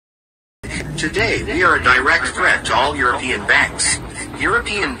Today, we are a direct threat to all European banks.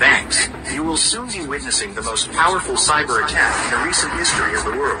 European banks, you will soon be witnessing the most powerful cyber attack in the recent history of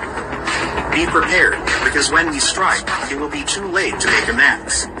the world. Be prepared, because when we strike, it will be too late to make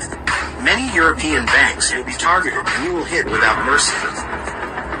amends. Many European banks will be targeted and you will hit without mercy.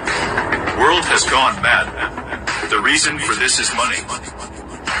 World has gone mad. The reason for this is money.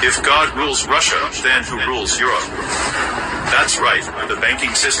 If God rules Russia, then who rules Europe? That's right, the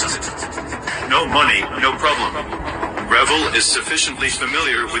banking system. No money, no problem. Revel is sufficiently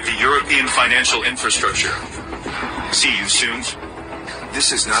familiar with the European financial infrastructure. See you soon.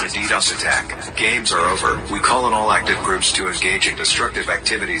 This is not a DDoS attack. Games are over. We call on all active groups to engage in destructive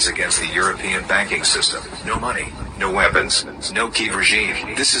activities against the European banking system. No money, no weapons, no key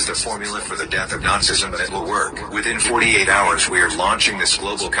regime. This is the formula for the death of Nazism and it will work. Within 48 hours we are launching this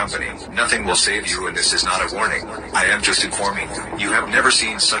global company. Nothing will save you and this is not a warning. I am just informing you. You have never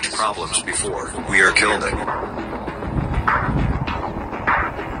seen such problems before. We are killing.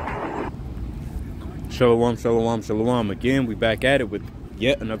 Shalom, shalom, shalom. Again, we back at it with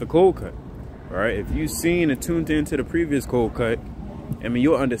yet another cold cut. All right, if you've seen and tuned into the previous cold cut, I mean,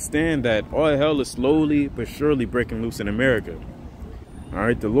 you'll understand that all hell is slowly but surely breaking loose in America. All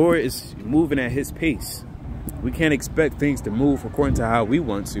right, the Lord is moving at his pace. We can't expect things to move according to how we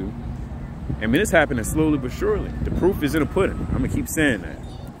want to. I mean, it's happening slowly but surely. The proof is in the pudding. I'm gonna keep saying that.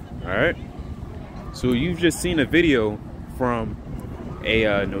 All right, so you've just seen a video from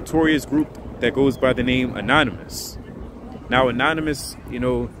a notorious group that goes by the name Anonymous. Now, Anonymous, you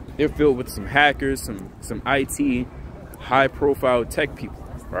know, they're filled with some hackers, some IT, high-profile tech people.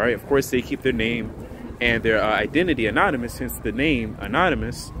 All right, of course, they keep their name and their identity anonymous, hence the name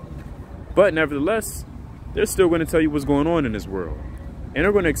Anonymous. But nevertheless, they're still going to tell you what's going on in this world, and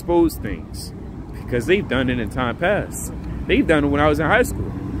they're going to expose things because they've done it in time past. They've done it when I was in high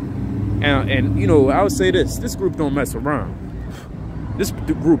school, and you know, I would say this group don't mess around. This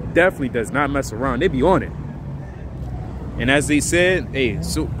group definitely does not mess around. They be on it. And as they said, hey,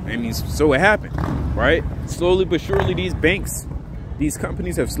 so it happened, right? Slowly but surely, these banks, these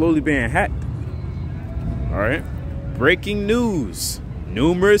companies have slowly been hacked. All right. Breaking news.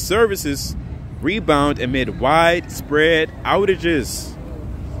 Numerous services rebound amid widespread outages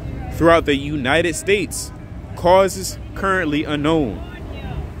throughout the United States. Causes currently unknown.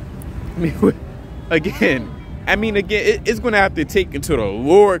 I mean, again, it's going to have to take until the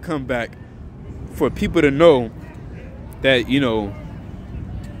Lord come back for people to know that, you know,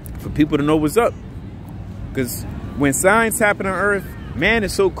 for people to know what's up. Because when signs happen on earth, man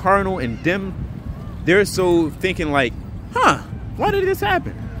is so carnal and dim. They're so thinking like, why did this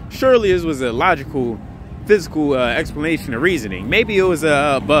happen? Surely this was a logical, physical explanation or reasoning. Maybe it was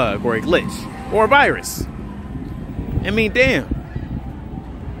a bug or a glitch or a virus. I mean, damn.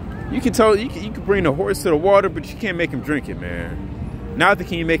 You can tell, you can bring the horse to the water, but you can't make him drink it, man. Neither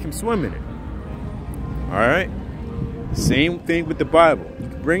can you make him swim in it. All right? Same thing with the Bible. You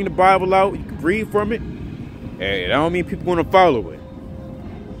can bring the Bible out, you can read from it, and I don't mean people want to follow it.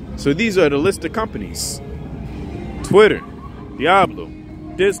 So these are the list of companies: Twitter, Diablo,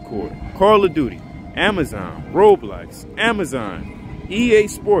 Discord, Call of Duty, Amazon, Roblox, Amazon, EA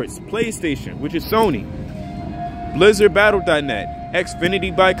Sports, PlayStation, which is Sony, BlizzardBattle.net,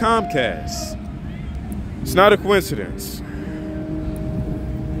 Xfinity by Comcast. It's not a coincidence.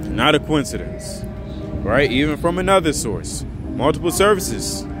 Not a coincidence. Right? Even from another source. Multiple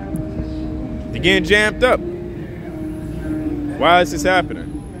services. They're getting jammed up. Why is this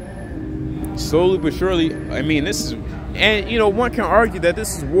happening? Slowly but surely, I mean, this is, and you know, one can argue that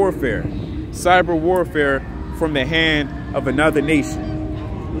this is warfare. Cyber warfare from the hand of another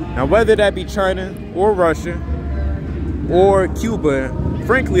nation. Now, whether that be China or Russia or Cuba,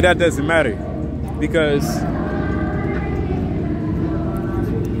 frankly, that doesn't matter, because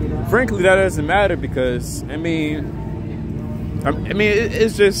I mean,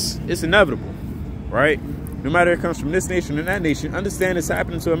 it's inevitable, right? No matter if it comes from this nation or that nation, understand it's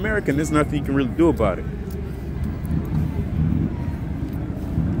happening to America, and there's nothing you can really do about it.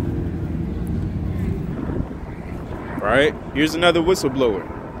 Right? Here's another whistleblower,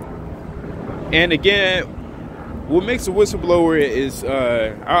 and again, what makes a whistleblower is,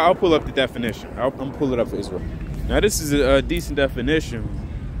 I'll pull up the definition. I'm pull it up for Israel. Now, this is a decent definition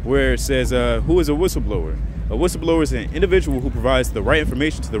where it says, who is a whistleblower? A whistleblower is an individual who provides the right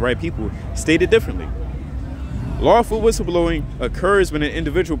information to the right people. Stated differently, lawful whistleblowing occurs when an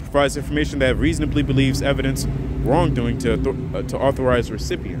individual provides information that reasonably believes evidence wrongdoing to authorized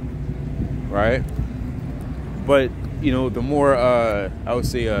recipient. Right? But, you know, the more, I would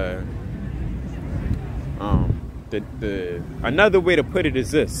say, another way to put it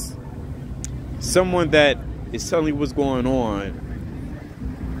is this: someone that is telling you what's going on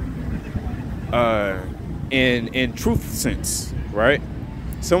in truth sense, right?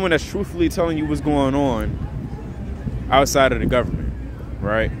 Someone that's truthfully telling you what's going on outside of the government,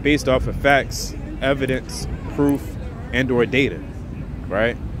 right? Based off of facts, evidence, proof, and or data,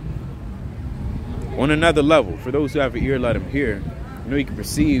 right? On another level, for those who have an ear, let them hear. You know, you can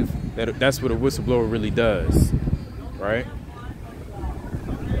perceive that that's what a whistleblower really does, right?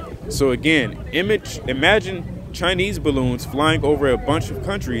 So again, imagine Chinese balloons flying over a bunch of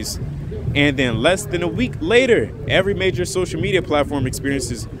countries, and then less than a week later, every major social media platform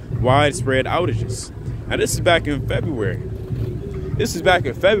experiences widespread outages. Now, this is back in February.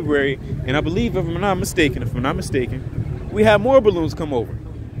 And I believe, if I'm not mistaken, we had more balloons come over.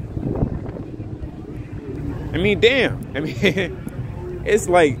 I mean, damn. I mean, it's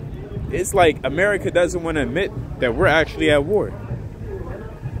like America doesn't want to admit that we're actually at war.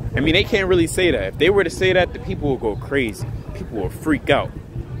 I mean, they can't really say that. If they were to say that, the people will go crazy. People will freak out.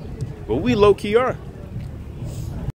 But we low-key are.